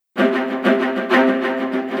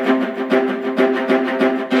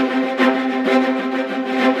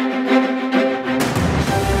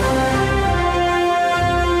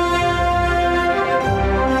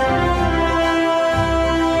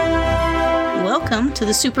welcome to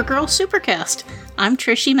the Supergirl Supercast. I'm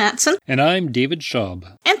Trish Matson. And I'm David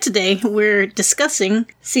Schaub. And today we're discussing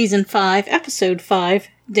Season 5, Episode 5,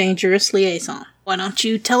 Dangerous Liaison. Why don't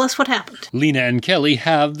you tell us what happened? Lena and Kelly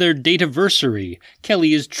have their date-iversary.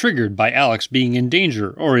 Kelly is triggered by Alex being in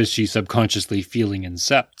danger, or is she subconsciously feeling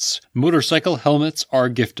incepts? Motorcycle helmets are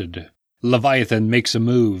gifted. Leviathan makes a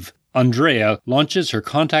move. Andrea launches her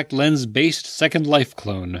contact lens-based Second Life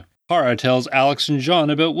clone. Kara tells Alex and John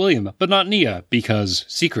about William, but not Nia, because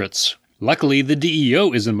secrets. Luckily, the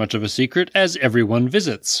DEO isn't much of a secret, as everyone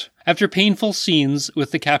visits. After painful scenes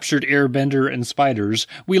with the captured airbender and spiders,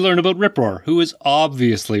 we learn about Riproar, who is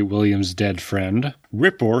obviously William's dead friend.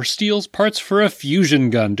 Riproar steals parts for a fusion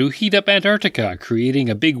gun to heat up Antarctica, creating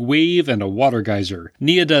a big wave and a water geyser.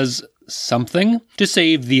 Nia does something to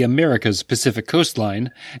save the America's Pacific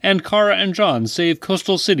coastline, and Kara and John save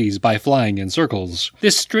coastal cities by flying in circles.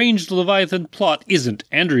 This strange Leviathan plot isn't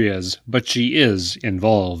Andrea's, but she is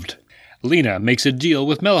involved. Lena makes a deal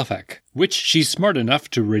with Malefic, which she's smart enough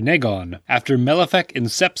to renege on. After Malefic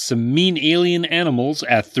incepts some mean alien animals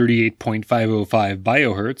at 38.505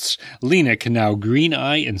 biohertz, Lena can now green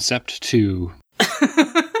eye incept too.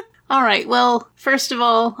 Alright, well, first of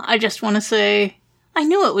all, I just want to say, I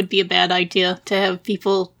knew it would be a bad idea to have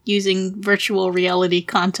people using virtual reality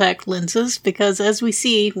contact lenses, because as we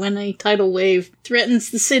see, when a tidal wave threatens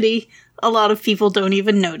the city, a lot of people don't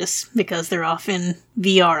even notice, because they're off in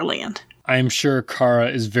VR land. I'm sure Kara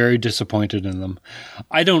is very disappointed in them.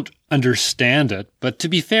 I don't understand it, but to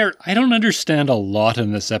be fair, I don't understand a lot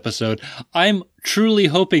in this episode. I'm truly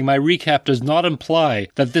hoping my recap does not imply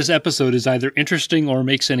that this episode is either interesting or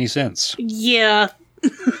makes any sense. Yeah.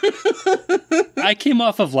 I came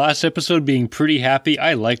off of last episode being pretty happy.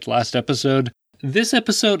 I liked last episode. This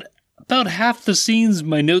episode, about half the scenes,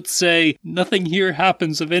 my notes say, nothing here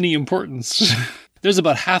happens of any importance. There's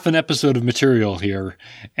about half an episode of material here,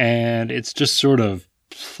 and it's just sort of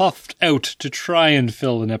fluffed out to try and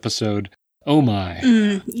fill an episode. Oh my.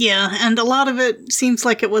 Yeah, and a lot of it seems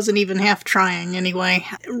like it wasn't even half trying anyway.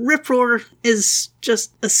 Riproar is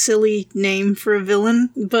just a silly name for a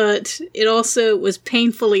villain, but it also was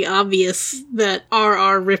painfully obvious that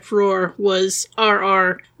R.R. Riproar was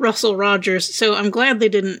R.R. Russell Rogers, so I'm glad they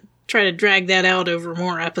didn't try to drag that out over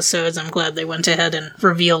more episodes. I'm glad they went ahead and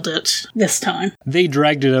revealed it this time. They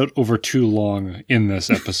dragged it out over too long in this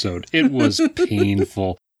episode. It was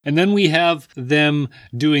painful. And then we have them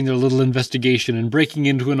doing their little investigation and breaking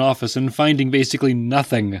into an office and finding basically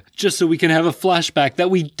nothing, just so we can have a flashback that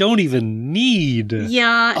we don't even need.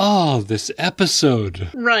 Yeah. Oh, this episode.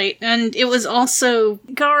 Right, and it was also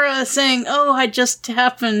Kara saying, oh, I just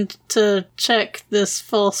happened to check this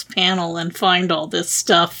false panel and find all this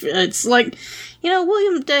stuff. It's like,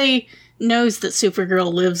 William Day knows that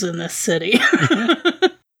Supergirl lives in this city.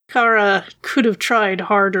 Kara could have tried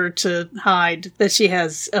harder to hide that she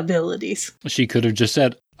has abilities. She could have just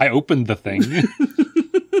said, I opened the thing.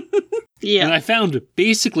 Yeah. And I found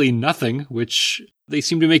basically nothing, which they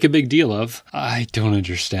seem to make a big deal of. I don't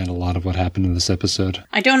understand a lot of what happened in this episode.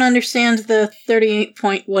 I don't understand the 38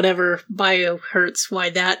 point whatever biohertz, why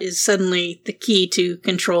that is suddenly the key to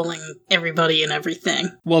controlling everybody and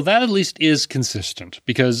everything. Well, that at least is consistent,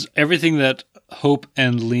 because everything that Hope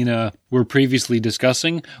and Lena were previously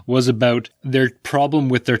discussing was about their problem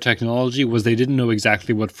with their technology was they didn't know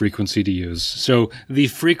exactly what frequency to use. So the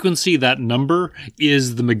frequency, that number,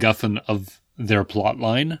 is the MacGuffin of their plot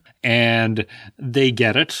line, and they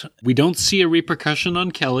get it. We don't see a repercussion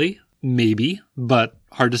on Kelly, maybe, but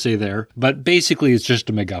hard to say there. But basically, it's just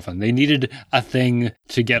a MacGuffin. They needed a thing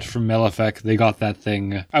to get from Malefic. They got that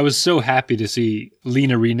thing. I was so happy to see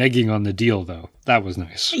Lena reneging on the deal, though. That was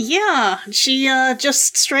nice. Yeah, she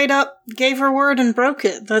just straight up gave her word and broke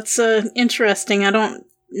it. That's interesting. I don't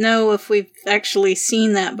know if we've actually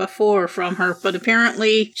seen that before from her, but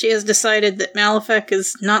apparently she has decided that Malefic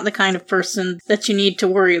is not the kind of person that you need to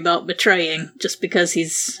worry about betraying just because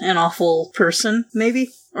he's an awful person, maybe?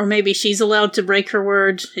 Or maybe she's allowed to break her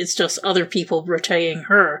word, it's just other people betraying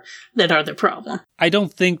her that are the problem. I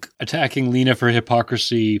don't think attacking Lena for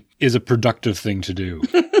hypocrisy is a productive thing to do.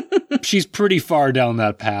 She's pretty far down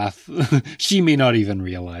that path. She may not even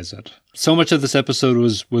realize it. So much of this episode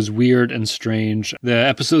was weird and strange. The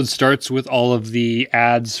episode starts with all of the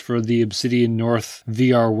ads for the Obsidian North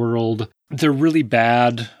VR world. They're really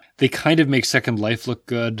bad. They kind of make Second Life look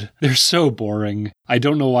good. They're so boring. I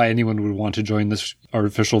don't know why anyone would want to join this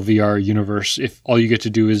artificial VR universe if all you get to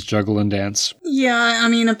do is juggle and dance. Yeah, I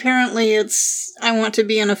mean, apparently it's I want to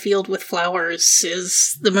be in a field with flowers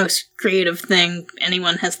is the most creative thing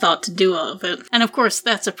anyone has thought to do of it. And of course,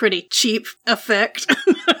 that's a pretty cheap effect.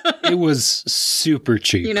 It was super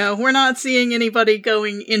cheap. You know, we're not seeing anybody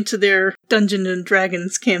going into their Dungeons and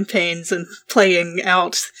Dragons campaigns and playing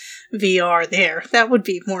out VR there. That would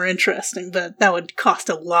be more interesting, but that would cost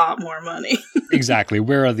a lot more money. Exactly.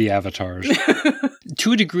 Where are the avatars?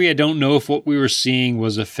 To a degree, I don't know if what we were seeing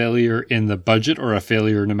was a failure in the budget or a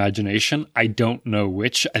failure in imagination. I don't know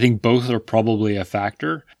which. I think both are probably a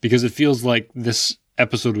factor, because it feels like this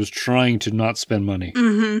episode was trying to not spend money.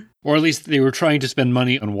 Mm-hmm. Or at least they were trying to spend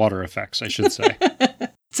money on water effects, I should say.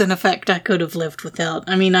 It's an effect I could have lived without.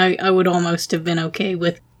 I mean, I would almost have been okay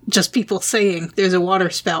with just people saying there's a water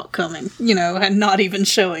spout coming, you know, and not even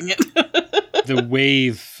showing it. The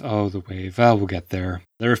wave. Oh, the wave. Oh, we'll get there.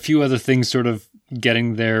 There are a few other things sort of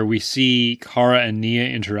getting there. We see Kara and Nia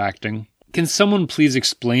interacting. Can someone please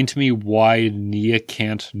explain to me why Nia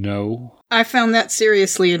can't know? I found that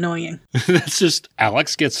seriously annoying. That's just,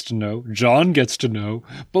 Alex gets to know, John gets to know,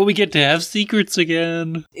 but we get to have secrets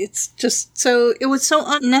again. It's just it was so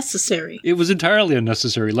unnecessary. It was entirely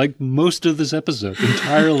unnecessary, like most of this episode.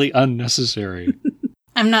 Entirely unnecessary.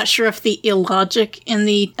 I'm not sure if the illogic in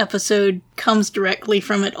the episode comes directly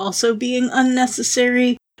from it also being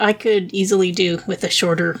unnecessary. I could easily do with a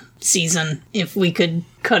shorter season if we could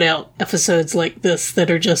cut out episodes like this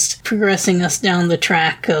that are just progressing us down the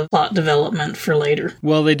track of plot development for later.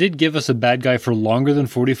 Well, they did give us a bad guy for longer than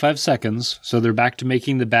 45 seconds, so they're back to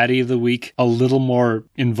making the baddie of the week a little more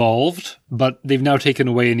involved, but they've now taken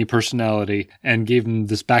away any personality and gave him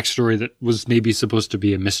this backstory that was maybe supposed to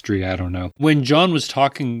be a mystery, I don't know. When John was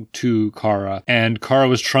talking to Kara, and Kara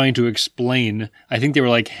was trying to explain, I think they were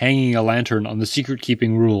like hanging a lantern on the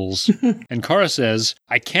secret-keeping rules, and Kara says,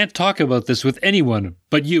 "I can't talk about this with anyone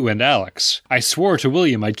but you and Alex. I swore to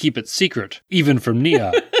William I'd keep it secret, even from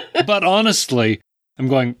Nia. But honestly," I'm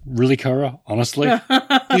going, really, Kara? Honestly?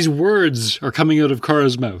 These words are coming out of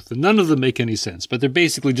Kara's mouth, and none of them make any sense, but they're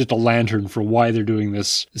basically just a lantern for why they're doing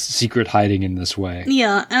this secret hiding in this way.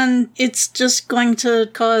 Yeah, and it's just going to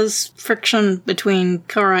cause friction between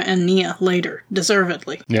Kara and Nia later,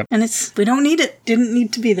 deservedly. Yep. And we don't need it. Didn't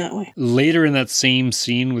need to be that way. Later in that same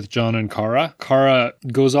scene with John and Kara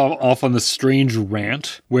goes off on this strange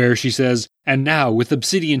rant where she says, "And now, with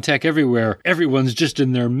obsidian tech everywhere, everyone's just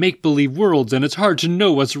in their make-believe worlds, and it's hard to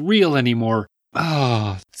know what's real anymore."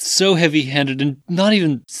 So heavy-handed and not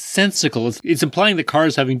even sensical. It's implying that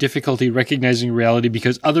Kara's having difficulty recognizing reality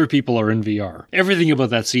because other people are in VR. Everything about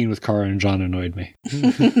that scene with Kara and John annoyed me.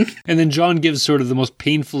 And then John gives sort of the most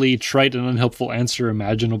painfully trite and unhelpful answer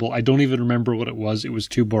imaginable. I don't even remember what it was. It was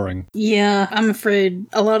too boring. Yeah, I'm afraid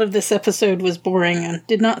a lot of this episode was boring and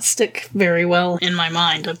did not stick very well in my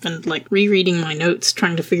mind. I've been rereading my notes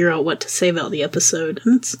trying to figure out what to say about the episode.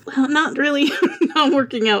 And it's not really not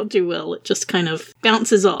working out too well. It just kind of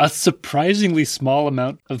bounces off. A surprisingly small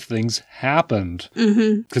amount of things happened.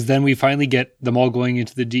 Because then we finally get them all going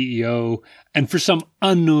into the DEO, and for some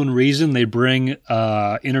unknown reason, they bring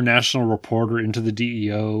an international reporter into the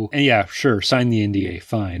DEO. And yeah, sure, sign the NDA,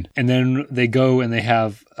 fine. And then they go and they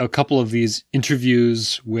have a couple of these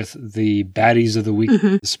interviews with the baddies of the week,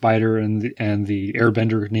 the spider and the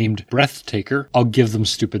airbender named Breathtaker. I'll give them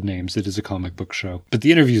stupid names. It is a comic book show. But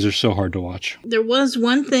the interviews are so hard to watch. There was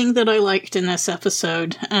one thing that I liked in this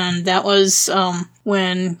episode, and that was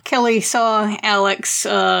when Kelly saw Alex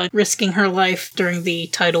risking her life during the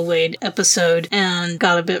tidal wave episode and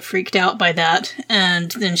got a bit freaked out by that. And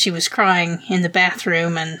then she was crying in the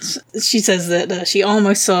bathroom, and she says that she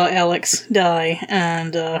almost saw Alex die,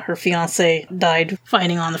 and her fiancé died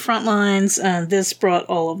fighting on the front lines, and this brought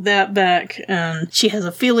all of that back, and she has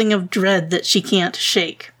a feeling of dread that she can't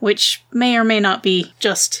shake, which may or may not be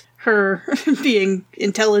just her being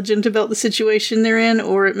intelligent about the situation they're in,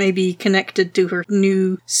 or it may be connected to her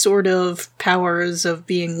new sort of powers of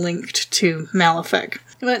being linked to Malefic.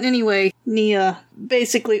 But anyway, Nia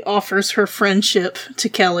basically offers her friendship to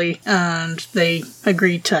Kelly, and they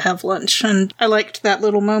agree to have lunch. And I liked that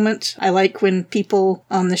little moment. I like when people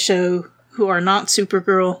on the show who are not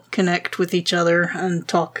Supergirl connect with each other and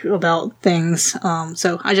talk about things.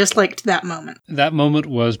 So I just liked that moment. That moment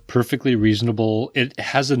was perfectly reasonable. It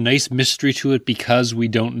has a nice mystery to it because we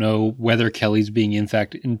don't know whether Kelly's being in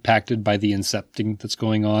fact impacted by the incepting that's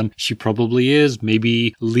going on. She probably is.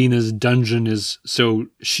 Maybe Lena's dungeon is so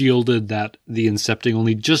shielded that the incepting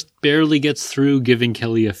only just barely gets through, giving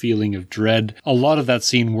Kelly a feeling of dread. A lot of that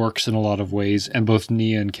scene works in a lot of ways, and both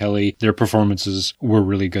Nia and Kelly, their performances were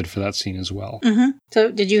really good for that scene as well. Mm-hmm. So,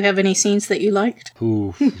 did you have any scenes that you liked?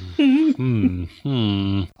 Ooh.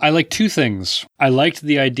 I like two things. I liked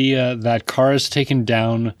the idea that Kara's taken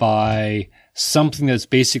down by something that's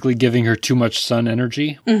basically giving her too much sun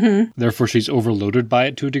energy. Mm-hmm. Therefore, she's overloaded by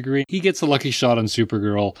it to a degree. He gets a lucky shot on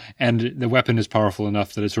Supergirl, and the weapon is powerful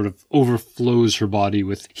enough that it sort of overflows her body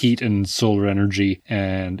with heat and solar energy,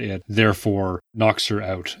 and it therefore knocks her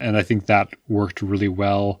out. And I think that worked really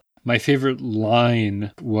well. My favorite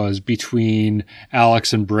line was between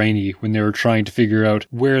Alex and Brainy when they were trying to figure out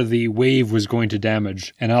where the wave was going to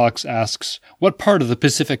damage. And Alex asks, "What part of the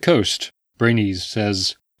Pacific coast?" Brainy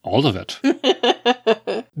says, "All of it."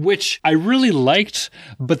 Which I really liked,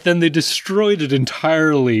 but then they destroyed it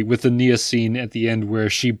entirely with the Nia scene at the end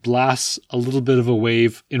where she blasts a little bit of a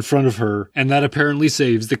wave in front of her, and that apparently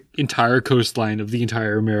saves the entire coastline of the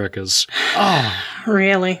entire Americas.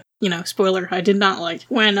 Really? Spoiler, I did not like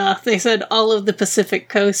when they said all of the Pacific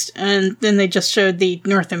coast, and then they just showed the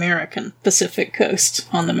North American Pacific coast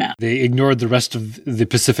on the map. They ignored the rest of the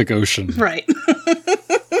Pacific Ocean. Right.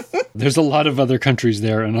 There's a lot of other countries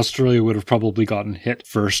there, and Australia would have probably gotten hit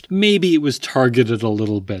first. Maybe it was targeted a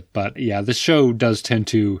little bit, but yeah, the show does tend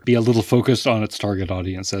to be a little focused on its target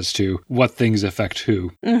audience as to what things affect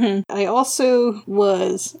who. Mm-hmm. I also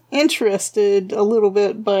was interested a little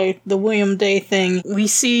bit by the William Day thing. We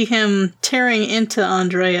see him tearing into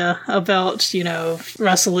Andrea about,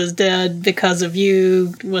 Russell is dead because of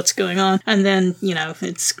you, what's going on? And then,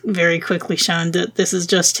 it's very quickly shown that this is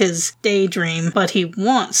just his daydream, but he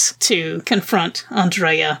wants to confront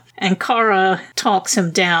Andrea. And Kara talks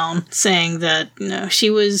him down, saying that, she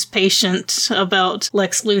was patient about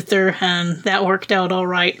Lex Luthor and that worked out all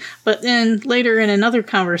right. But then later in another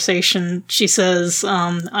conversation, she says,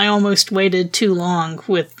 I almost waited too long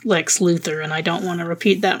with Lex Luthor and I don't want to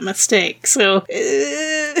repeat that mistake. So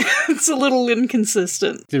it's a little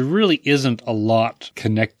inconsistent. There really isn't a lot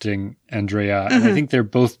connecting Andrea, and I think they're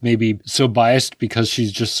both maybe so biased because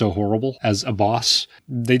she's just so horrible as a boss.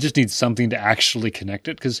 They just need something to actually connect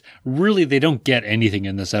it, because really they don't get anything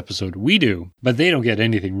in this episode. We do, but they don't get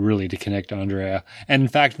anything really to connect Andrea. And in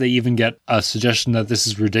fact, they even get a suggestion that this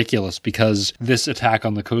is ridiculous because this attack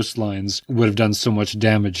on the coastlines would have done so much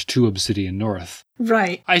damage to Obsidian North.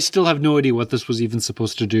 Right. I still have no idea what this was even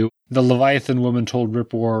supposed to do. The Leviathan woman told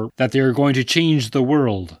Rip War that they are going to change the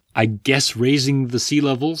world. I guess raising the sea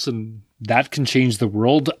levels, and that can change the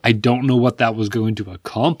world. I don't know what that was going to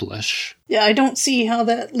accomplish. Yeah, I don't see how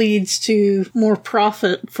that leads to more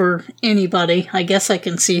profit for anybody. I guess I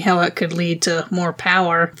can see how it could lead to more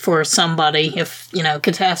power for somebody. If,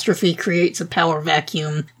 catastrophe creates a power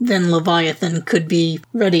vacuum, then Leviathan could be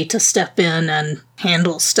ready to step in and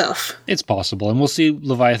handle stuff. It's possible, and we'll see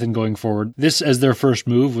Leviathan going forward. This, as their first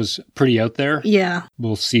move, was pretty out there. Yeah.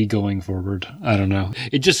 We'll see going forward. I don't know.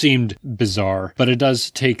 It just seemed bizarre, but it does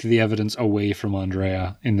take the evidence away from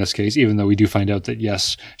Andrea in this case, even though we do find out that,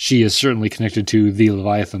 yes, she is certainly connected to the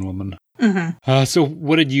Leviathan woman. Mm-hmm. So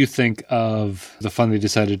what did you think of the fun they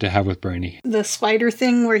decided to have with Brainy? The spider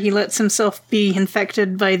thing where he lets himself be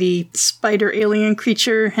infected by the spider alien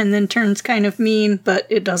creature and then turns kind of mean, but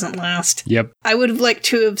it doesn't last. Yep. I would have liked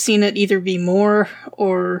to have seen it either be more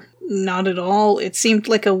or not at all. It seemed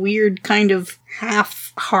like a weird kind of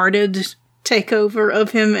half-hearted takeover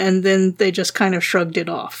of him, and then they just kind of shrugged it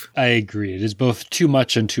off. I agree. It is both too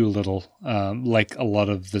much and too little, like a lot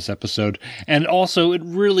of this episode. And also, it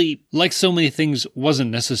really, like so many things, wasn't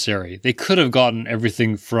necessary. They could have gotten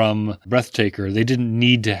everything from Breathtaker. They didn't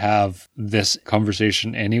need to have this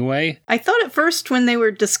conversation anyway. I thought at first when they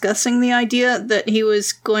were discussing the idea that he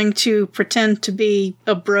was going to pretend to be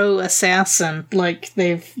a bro assassin, like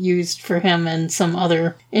they've used for him in some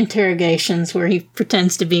other interrogations where he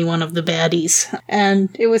pretends to be one of the baddies. And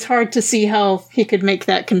it was hard to see how he could make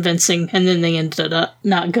that convincing, and then they ended up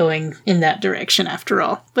not going in that direction after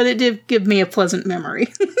all. But it did give me a pleasant memory.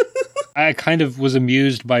 I kind of was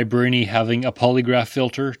amused by Brainy having a polygraph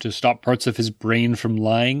filter to stop parts of his brain from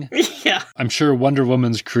lying. Yeah. I'm sure Wonder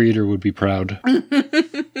Woman's creator would be proud.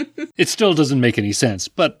 It still doesn't make any sense,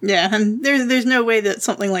 but... Yeah, and there's no way that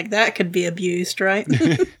something like that could be abused, right?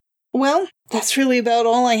 Well, that's really about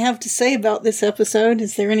all I have to say about this episode.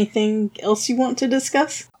 Is there anything else you want to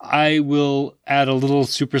discuss? I will add a little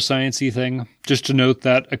super science-y thing, just to note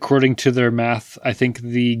that according to their math, I think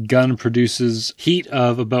the gun produces heat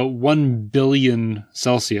of about 1 billion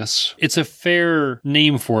Celsius. It's a fair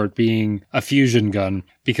name for it being a fusion gun,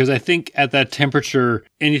 because I think at that temperature,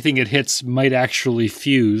 anything it hits might actually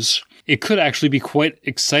fuse. It could actually be quite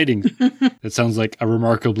exciting. That sounds like a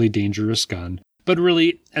remarkably dangerous gun. But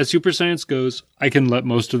really, as super science goes, I can let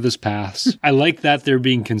most of this pass. I like that they're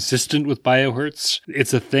being consistent with biohertz.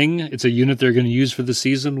 It's a thing. It's a unit they're going to use for the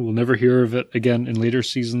season. We'll never hear of it again in later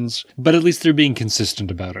seasons. But at least they're being consistent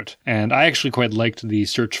about it. And I actually quite liked the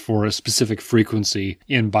search for a specific frequency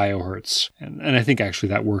in biohertz. And I think actually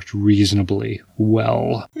that worked reasonably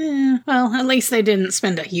well. Yeah, well, at least they didn't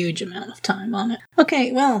spend a huge amount of time on it.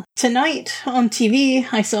 Okay, well, tonight on TV,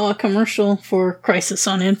 I saw a commercial for Crisis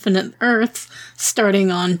on Infinite Earths starting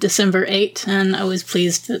on December 8th, and I was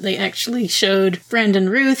pleased that they actually showed Brandon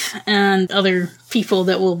Ruth and other people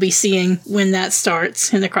that we'll be seeing when that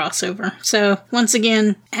starts in the crossover. So, once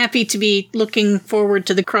again, happy to be looking forward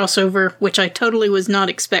to the crossover, which I totally was not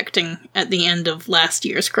expecting at the end of last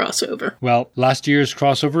year's crossover. Well, last year's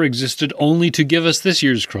crossover existed only to give us this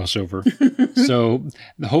year's crossover. So,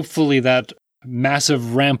 hopefully that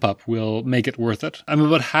massive ramp-up will make it worth it. I'm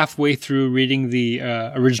about halfway through reading the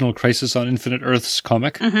original Crisis on Infinite Earths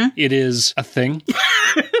comic. Mm-hmm. It is a thing.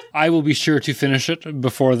 I will be sure to finish it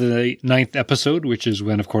before the 9th episode, which is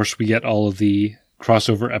when, of course, we get all of the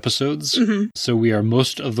crossover episodes. Mm-hmm. So we are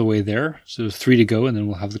most of the way there. So there's 3 to go, and then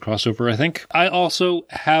we'll have the crossover, I think. I also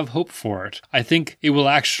have hope for it. I think it will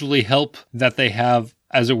actually help that they have,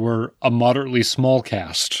 as it were, a moderately small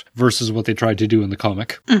cast versus what they tried to do in the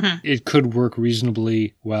comic. Mm-hmm. It could work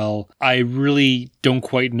reasonably well. I really don't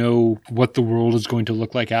quite know what the world is going to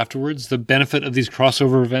look like afterwards. The benefit of these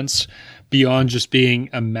crossover events, beyond just being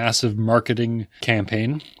a massive marketing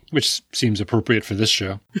campaign, which seems appropriate for this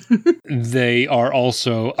show, they are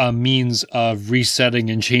also a means of resetting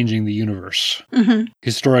and changing the universe. Mm-hmm.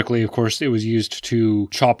 Historically, of course, it was used to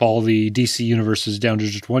chop all the DC universes down to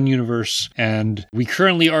just one universe, and we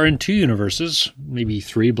currently are in 2 universes, maybe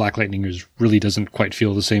 3. Black Lightning really doesn't quite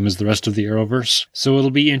feel the same as the rest of the Arrowverse. So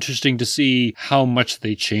it'll be interesting to see how much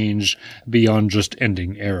they change beyond just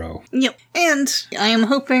ending Arrow. Yep. And I am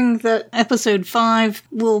hoping that episode 5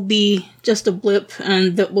 will be just a blip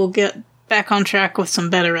and that we'll get back on track with some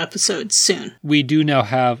better episodes soon. We do now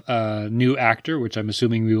have a new actor, which I'm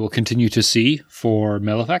assuming we will continue to see for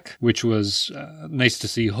Malefic, which was nice to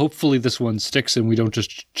see. Hopefully this one sticks and we don't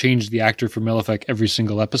just change the actor for Malefic every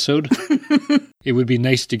single episode. It would be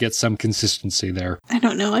nice to get some consistency there. I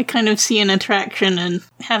don't know. I kind of see an attraction in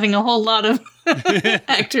having a whole lot of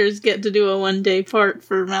actors get to do a one-day part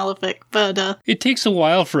for Malefic, but it takes a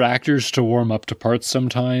while for actors to warm up to parts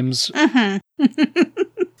sometimes.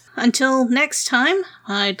 Until next time,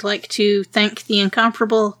 I'd like to thank the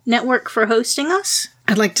Incomparable Network for hosting us.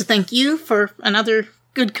 I'd like to thank you for another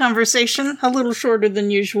good conversation. A little shorter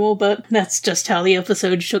than usual, but that's just how the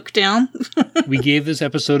episode shook down. We gave this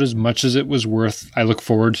episode as much as it was worth. I look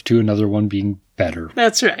forward to another one being better.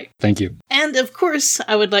 That's right. Thank you. And of course,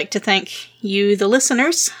 I would like to thank you, the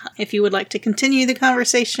listeners. If you would like to continue the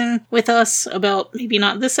conversation with us about maybe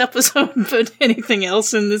not this episode, but anything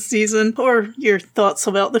else in this season, or your thoughts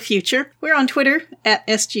about the future, we're on Twitter at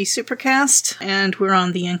SG Supercast, and we're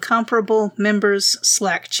on the Incomparable Members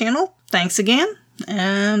Slack channel. Thanks again,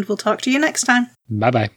 and we'll talk to you next time. Bye-bye.